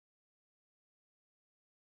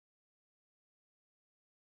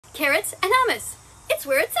carrots and hummus. It's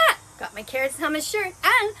where it's at. Got my carrots and hummus shirt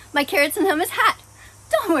and my carrots and hummus hat.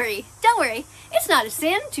 Don't worry. It's not a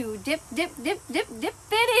sin to dip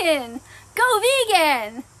it in. Go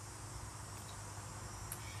vegan!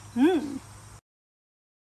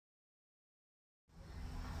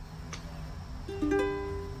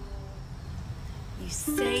 You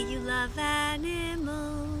say you love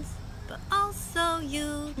animals, but also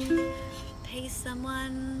you pay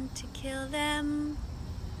someone to kill them.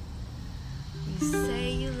 You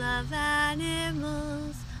say you love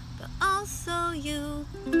animals, but also you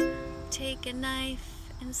take a knife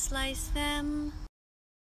and slice them.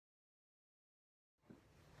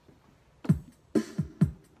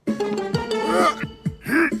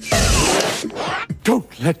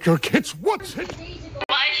 Don't let your kids watch it!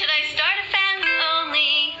 Why should I start a fans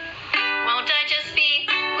only? Won't I just be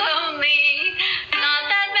lonely? Not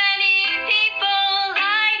that many people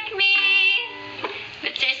like me.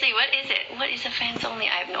 But seriously, what is it? What is a fans only?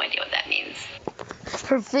 I have no idea what that means.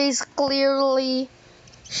 Her face clearly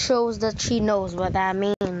shows that she knows what that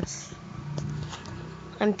means.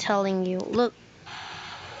 I'm telling you. Look.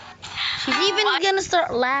 She's even gonna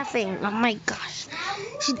start laughing. Oh my gosh.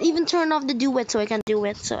 She even turned off the duet so I can do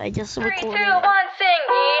it. So I just recorded 3, 2, 1, sing.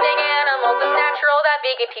 Eating animals is natural. That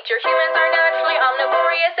vegan teacher. Humans are naturally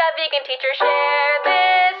omnivorous. That vegan teacher. Share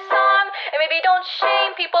this song. And maybe don't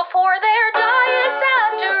shame people for their diets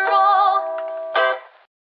after all.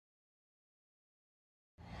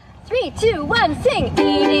 3, 2, 1, sing!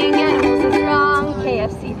 Eating animals is wrong.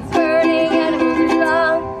 KFC. Hurting animals is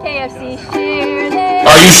wrong. KFC. Share this.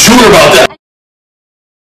 Are you sure about that?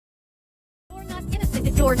 You're not innocent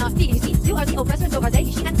if you're not vegan. You see, you are the oppressor, so are they,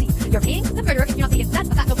 she and she. You're paying the murderer if you're not vegan. That's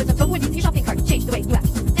a fact. No prison. Don't use your shopping cart. Change the way you act.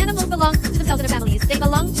 Animals belong to themselves and their families. They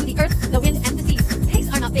belong to the earth, the wind, and the seas. Pigs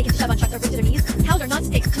are not bacon to shove on trucks or bring to their knees. Cows are not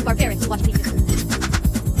steaks to barbarians who watch TV.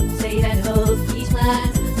 Save animals, eat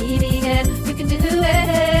plants, be vegan. You can do it.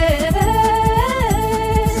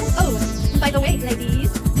 Oh, by the way, ladies,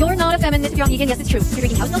 you're not a feminist if you're not vegan. Yes, it's true. You're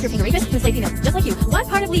drinking house milk, you're being a rapist, to enslave females, just like you. What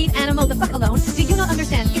part of leave animals the fuck alone do you not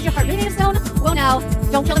understand? Is your heart really made of stone? Well now,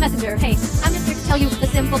 don't kill the messenger. Hey, I'm just here to tell you the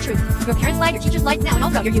simple truth. Your parents lied, your teachers lied, now and all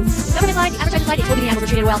throughout your youth. The government lied, the advertisers lied, they told you the animals were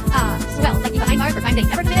treated well. Swell, like you behind bars for crimes they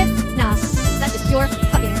never committed? Nah, that's just pure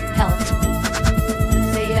fucking hell.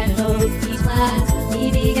 Save animals, eat plants,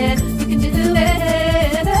 be vegan, you can do it. You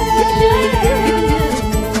can do it. You can do it.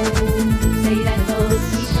 Save animals,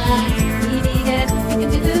 eat plants, be vegan, you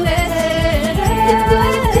can do it. You can do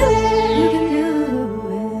it.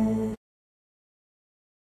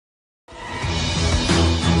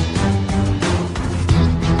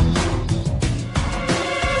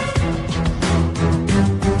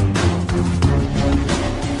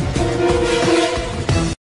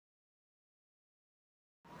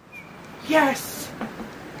 Yes!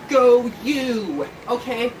 Go you!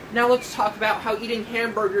 Okay, now let's talk about how eating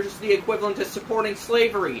hamburgers is the equivalent to supporting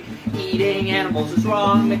slavery. Eating animals is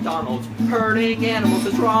wrong, McDonald's. Hurting animals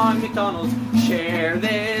is wrong, McDonald's. Share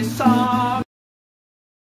this song.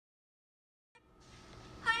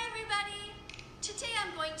 Hi everybody! Today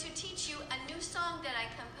I'm going to teach you a new song that I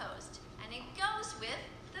composed, and it goes with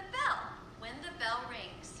the bell, when the bell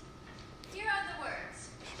rings. Here are the words.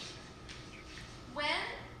 When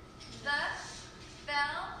the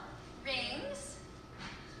bell rings,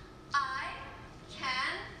 I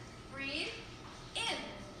can breathe in.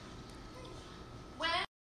 When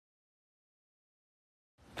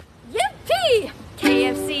Yippee!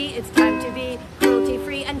 KFC, it's time to be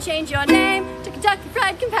cruelty-free and change your name to Kentucky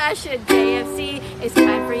Fried Compassion. KFC, it's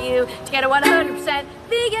time for you to get a 100%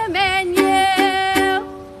 vegan menu.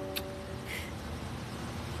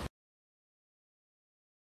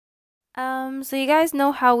 So you guys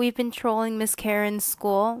know how we've been trolling Miss Karen's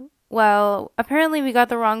school? Well, apparently we got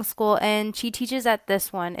the wrong school and she teaches at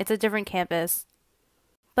this one. It's a different campus.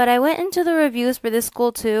 But I went into the reviews for this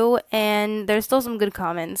school too, and there's still some good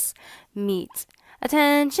comments. Meet.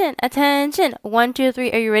 Attention, attention. 1, 2,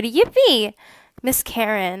 3, are you ready? Yippee! Miss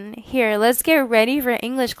Karen, here, let's get ready for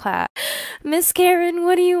English class. Miss Karen,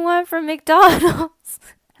 what do you want from McDonald's?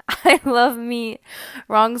 I love meat.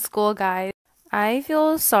 Wrong school, guys. I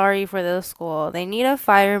feel sorry for the school. They need to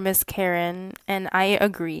fire Miss Karen, and I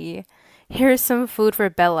agree. Here's some food for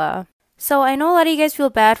Bella. So I know a lot of you guys feel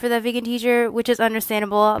bad for that vegan teacher, which is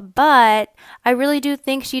understandable, but I really do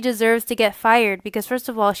think she deserves to get fired because first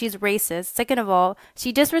of all, she's racist. Second of all,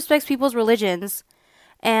 she disrespects people's religions.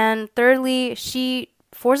 And thirdly, she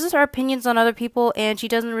forces her opinions on other people and she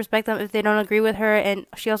doesn't respect them if they don't agree with her, and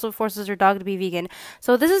she also forces her dog to be vegan.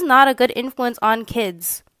 So this is not a good influence on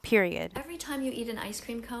kids. Period. Every time you eat an ice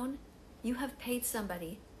cream cone, you have paid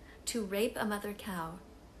somebody to rape a mother cow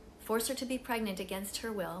forced her to be pregnant against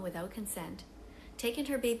her will without consent, taken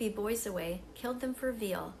her baby boys away, killed them for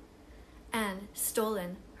veal, and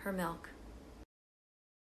stolen her milk.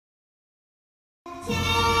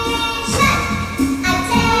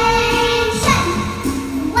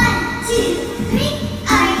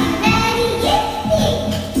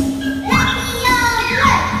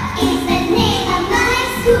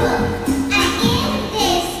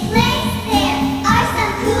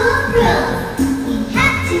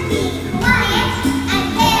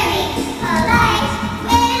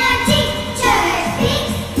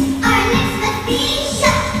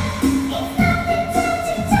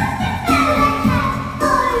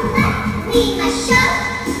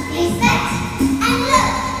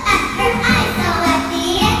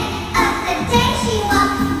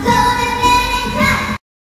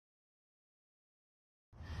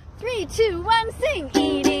 Three, two, one, sing!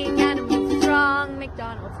 Eating animals is wrong,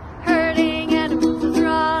 McDonald's. Hurting animals is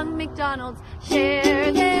wrong, McDonald's.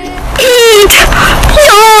 Share this. Eat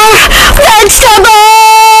your vegetables!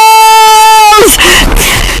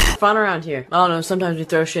 Fun around here. I don't know, sometimes we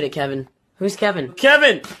throw shit at Kevin. Who's Kevin?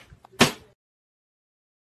 Kevin!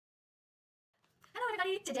 Hello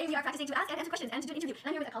everybody! Today we are practicing to ask and answer questions and to do an interview. And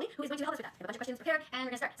I'm here with a colleague who is going to help us with that. We have a bunch of questions prepared and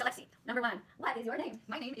we're going to start. So let's see. Number one, what is your name?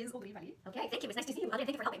 My name is Audrey Valley. Okay, thank you. It's nice to see you. Audrey,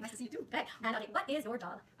 thank you for helping. Nice to see you too. Okay, and Audrey, what is your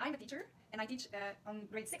job? I'm a teacher and I teach on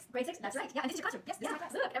grade 6. Grade 6? That's right. Yeah, and this is your classroom. Yes, this is my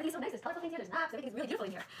class. Look, everything's so nice. There's colorful things here. There's maps. Everything's really beautiful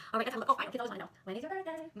in here. All right, let's have a look. Oh, fine. Kids always want to know. When is your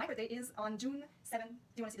birthday? My birthday is on June 7th.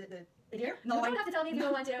 Do you want to see the year? No, you don't have to tell me if you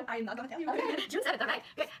don't want to. I'm not going to tell you. Okay, June 7th. All right.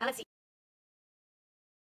 Good. Let's see.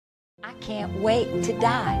 I can't wait to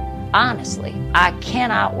die. Honestly, I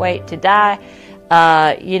cannot wait to die.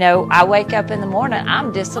 You know, I wake up in the morning,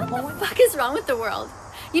 I'm disappointed. What the fuck is wrong with the world?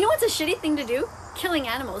 You know what's a shitty thing to do? Killing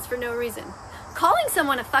animals for no reason. Calling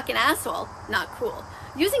someone a fucking asshole, not cool.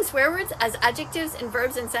 Using swear words as adjectives and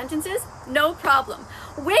verbs in sentences, no problem.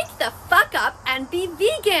 Wake the fuck up and be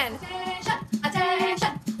vegan. Attention!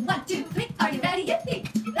 Attention! 1, 2, 3. Are you ready? Yippee!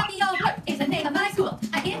 Let me all work is the name of my school.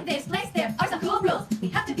 And in this place there are some cool rules. We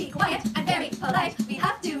have to be quiet and very polite. We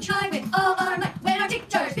have to try with all our might. When our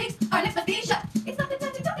teacher speaks, our lips must be shut. It's not the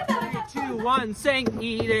time to talk about our 3, 2, 1, sing.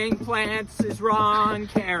 Eating plants is wrong,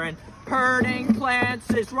 Karen. Hurting plants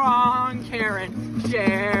is wrong, Karen.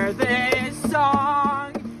 Share this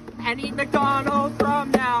song and eat McDonald's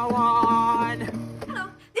from now on. Hello,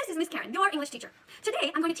 this is Miss Karen, your English teacher.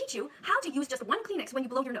 Today, I'm going to teach you how to use just one Kleenex when you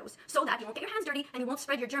blow your nose so that you won't get your hands dirty and you won't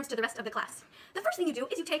spread your germs to the rest of the class. The first thing you do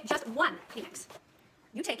is you take just one Kleenex.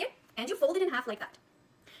 You take it and you fold it in half like that.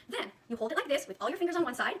 Then, you hold it like this with all your fingers on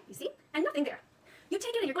one side, you see, and nothing there. You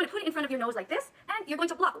take it and you're going to put it in front of your nose like this, and you're going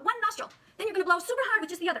to block one nostril. Then you're going to blow super hard with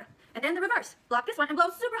just the other. And then the reverse. Block this one and blow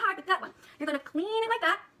super hard with that one. You're going to clean it like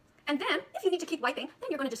that. And then, if you need to keep wiping, then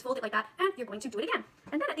you're going to just fold it like that, and you're going to do it again.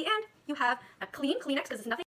 And then at the end, you have a clean Kleenex because it's nothing.